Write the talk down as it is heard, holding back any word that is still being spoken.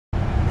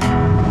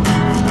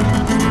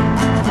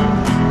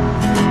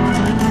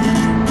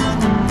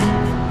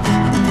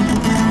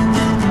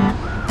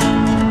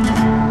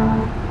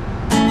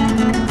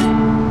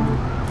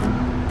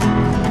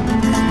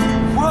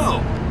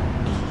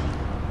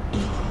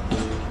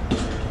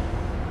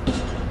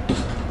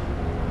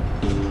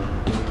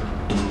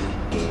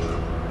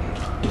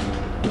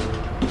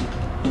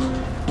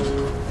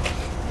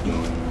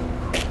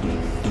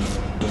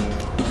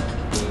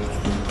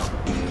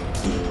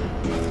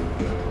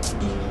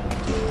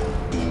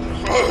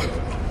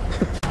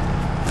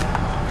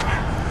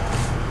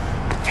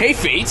Hey,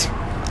 Fate.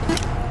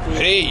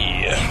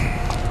 Hey.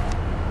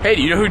 Hey,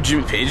 do you know who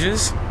Jimmy Page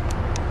is?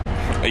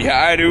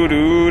 Yeah, I do,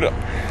 dude.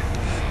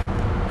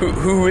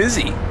 Who is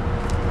he?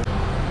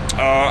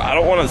 I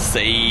don't want to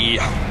say.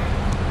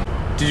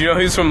 Did you know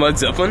he was from Led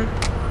Zeppelin?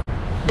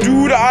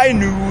 Dude, I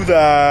knew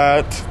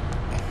that.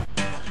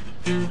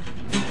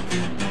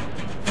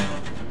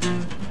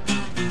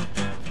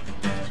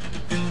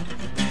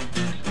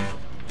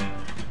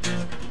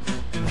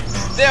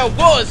 There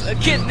was a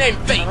kid named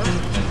Fate.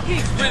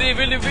 He's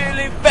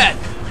really fat.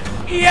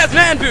 He has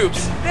man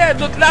boobs that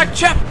look like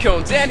traffic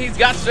cones, and he's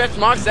got stretch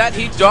marks that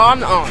he's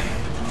drawn on.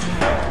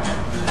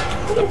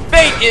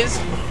 Fate is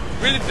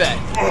really fat.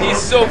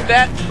 He's so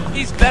fat,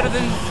 he's better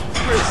than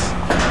Chris.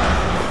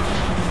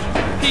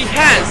 He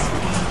has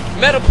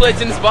metal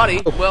plates in his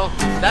body. Well,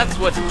 that's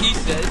what he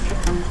says.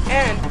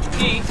 And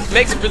he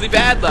makes really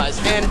bad lies,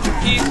 and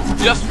he's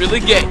just really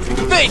gay.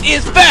 Fate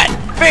is fat!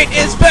 Fate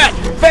is fat!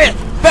 Fat!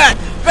 Fat!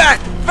 Fat!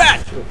 Fat!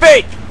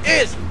 Fate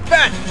is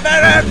fat!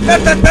 Fat!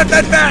 Fat! Fat! Fat!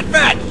 Fat! Fat!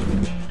 Fat!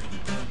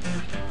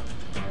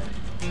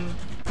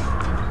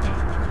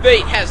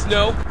 Fate has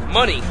no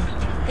money,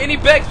 and he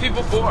begs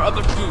people for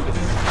other food.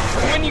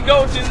 When you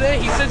go to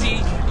there, he says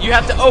you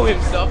have to owe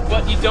him stuff,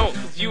 but you don't,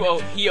 because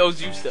he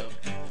owes you stuff.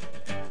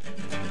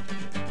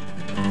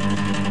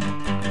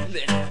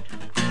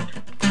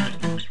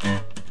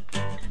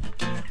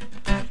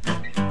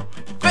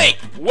 Fate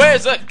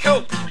wears a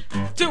coat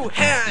to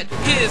hide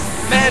his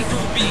man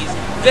boobies.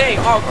 They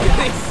are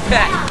really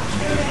fat,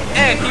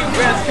 and he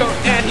wears a coat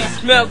and he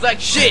smells like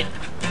shit.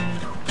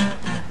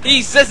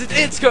 He says it's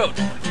its coat,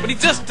 but he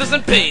just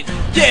doesn't pay.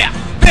 Yeah,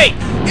 Fate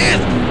is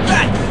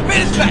fat.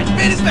 Fate is fat.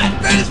 Fate is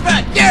fat. Fate is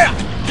fat. Yeah.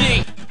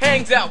 He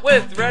hangs out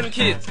with random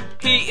kids.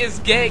 He is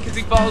gay because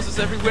he follows us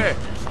everywhere.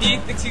 He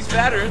thinks he's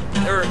fatter,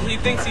 or he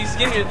thinks he's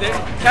skinnier than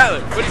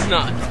Tyler, but he's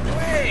not.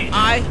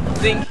 I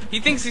think he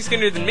thinks he's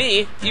skinnier than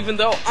me, even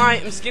though I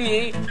am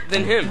skinnier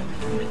than him.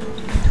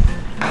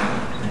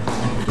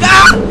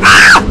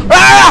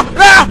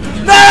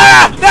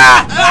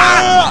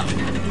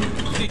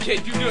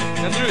 CJ, you do it.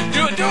 Now do it.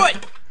 Do it. Do it.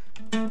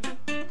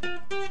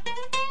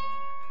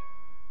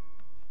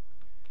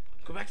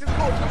 Go back to the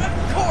chords. Go back to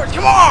the chords.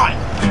 Come on.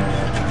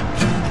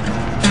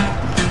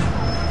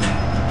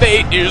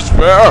 Fate is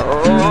fair.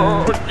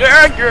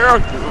 Yeah, yeah.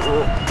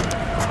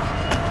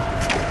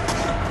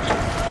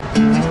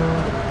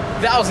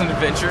 That was an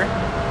adventure.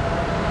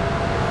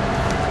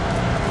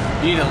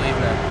 You need to leave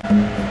now.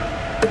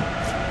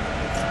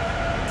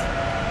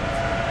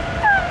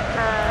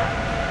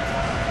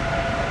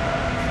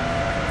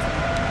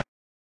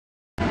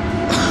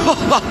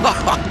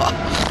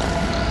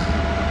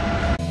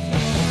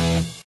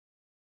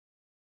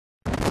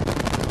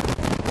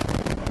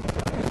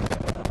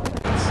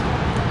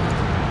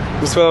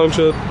 This found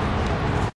shit.